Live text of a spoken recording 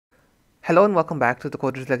Hello and welcome back to the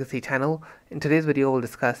Coder's Legacy channel. In today's video, we'll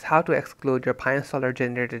discuss how to exclude your Pyinstaller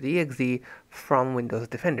generated EXE from Windows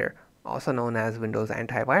Defender, also known as Windows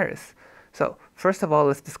AntiVirus. So, first of all,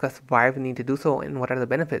 let's discuss why we need to do so and what are the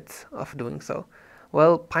benefits of doing so.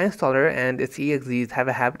 Well, Pyinstaller and its EXEs have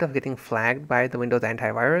a habit of getting flagged by the Windows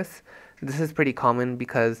antivirus. This is pretty common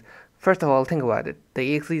because, first of all, think about it.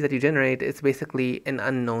 The EXE that you generate is basically an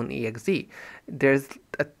unknown EXE. There's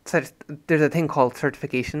a thing called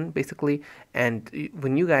certification, basically, and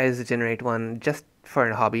when you guys generate one just for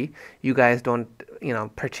a hobby, you guys don't,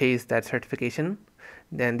 purchase that certification.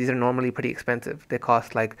 Then these are normally pretty expensive. They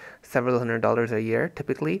cost like several $100s a year,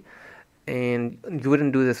 typically. And you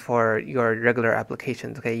wouldn't do this for your regular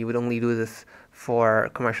applications, okay? You would only do this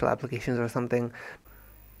for commercial applications or something.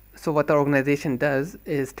 So what the organization does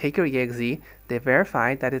is take your EXE, they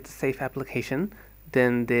verify that it's a safe application,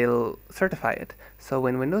 then they'll certify it. So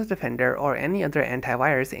when Windows Defender or any other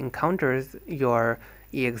antivirus encounters your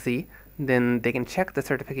EXE, then they can check the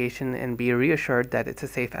certification and be reassured that it's a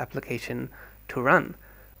safe application to run.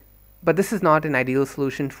 But this is not an ideal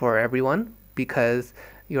solution for everyone because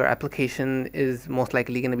your application is most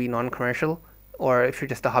likely going to be non-commercial, or if you're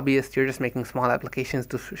just a hobbyist, you're just making small applications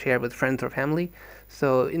to share with friends or family.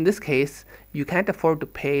 So in this case, you can't afford to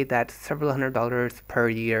pay that several $100s per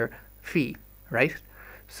year fee, right?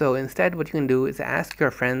 So instead, what you can do is ask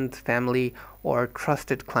your friends, family, or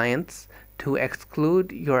trusted clients to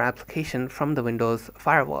exclude your application from the Windows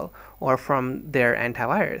firewall or from their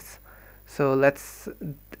antivirus. So let's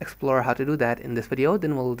explore how to do that in this video.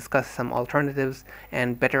 Then we'll discuss some alternatives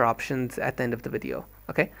and better options at the end of the video.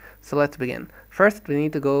 Okay, so let's begin. First, we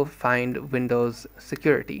need to go find Windows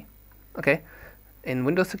Security. Okay, in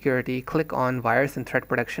Windows Security, click on Virus and Threat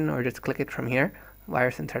Protection, or just click it from here,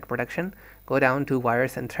 Virus and Threat Protection. Go down to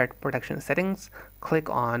Virus and Threat Protection Settings, click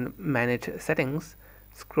on Manage Settings,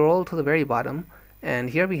 scroll to the very bottom, and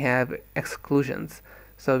here we have exclusions.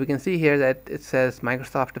 So we can see here that it says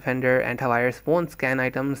Microsoft Defender antivirus won't scan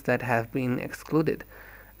items that have been excluded.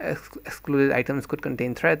 Excluded items could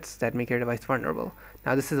contain threats that make your device vulnerable.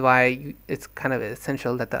 Now this is why it's kind of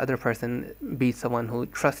essential that the other person be someone who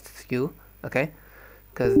trusts you, okay?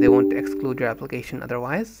 Because they won't exclude your application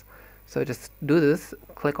otherwise. So just do this,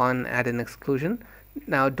 click on add an exclusion.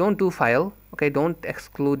 Now don't do file, okay? Don't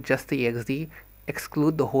exclude just the exe,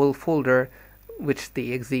 exclude the whole folder which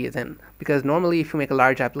the exe is in, because normally if you make a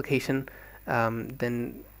large application,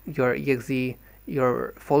 then your exe,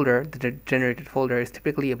 your folder, the generated folder, is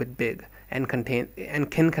typically a bit big and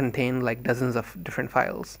can contain like dozens of different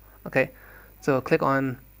files. Okay, so click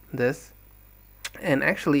on this, and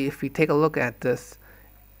actually if we take a look at this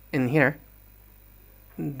in here,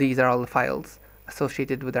 these are all the files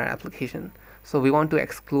associated with our application. So we want to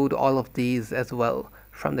exclude all of these as well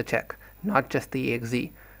from the check, not just the exe.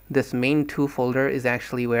 This main2 folder is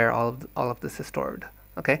actually where all of this is stored.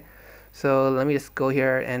 Okay, so let me just go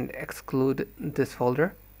here and exclude this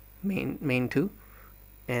folder, main2,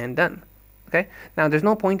 and done. Okay, now there's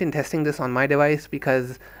no point in testing this on my device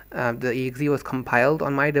because the exe was compiled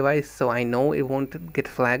on my device, so I know it won't get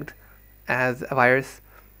flagged as a virus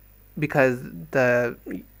because the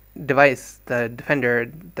device, the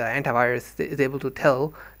Defender, the antivirus, is able to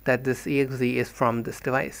tell that this exe is from this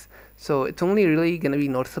device. So it's only really going to be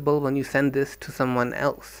noticeable when you send this to someone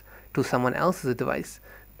else, to someone else's device.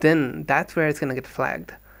 Then that's where it's going to get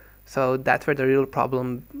flagged. So that's where the real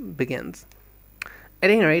problem begins. At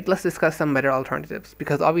any rate, let's discuss some better alternatives,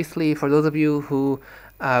 because obviously for those of you who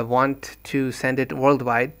want to send it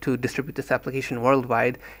worldwide, to distribute this application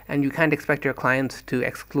worldwide, and you can't expect your clients to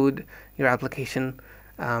exclude your application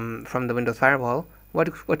from the Windows firewall,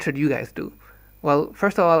 what should you guys do? Well,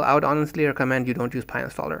 first of all, I would honestly recommend you don't use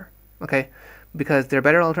Pyinstaller, okay? Because there are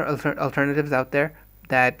better alternatives out there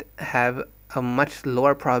that have a much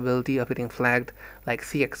lower probability of getting flagged, like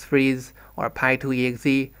CXFreeze or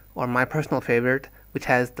Py2exe, or my personal favorite, which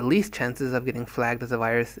has the least chances of getting flagged as a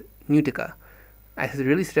virus, Nutica. I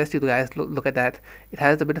really suggest you guys look at that. It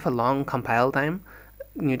has a bit of a long compile time,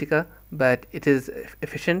 Nutica, but it is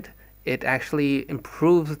efficient. It actually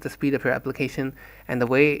improves the speed of your application and the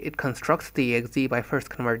way it constructs the exe by first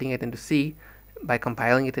converting it into C, by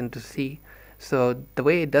compiling it into C. So the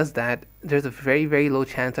way it does that, there's a very, very low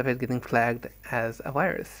chance of it getting flagged as a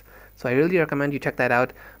virus. So I really recommend you check that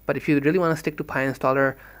out. But if you really want to stick to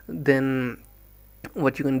Pyinstaller, then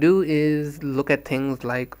what you can do is look at things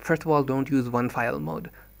like, first of all, don't use one file mode.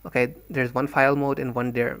 Okay, there's one file mode and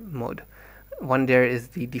one dir mode. One dir is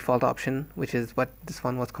the default option, which is what this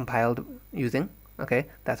one was compiled using. Okay,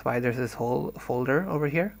 that's why there's this whole folder over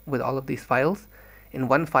here with all of these files. In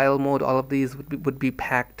one file mode, all of these would be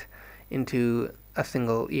packed into a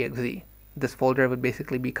single exe. this folder would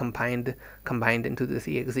basically be combined into this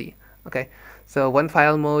exe. Okay, so one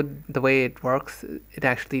file mode, the way it works, it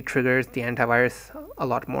actually triggers the antivirus a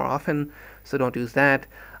lot more often, so don't use that.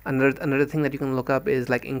 Another thing that you can look up is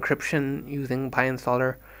like encryption using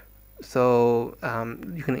Pyinstaller. So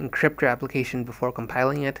you can encrypt your application before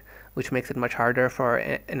compiling it, which makes it much harder for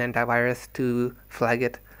an antivirus to flag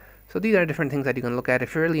it. So these are different things that you can look at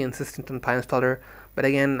if you're really insistent on Pyinstaller. But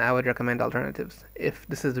again, I would recommend alternatives if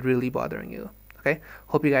this is really bothering you. Okay,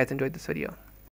 hope you guys enjoyed this video.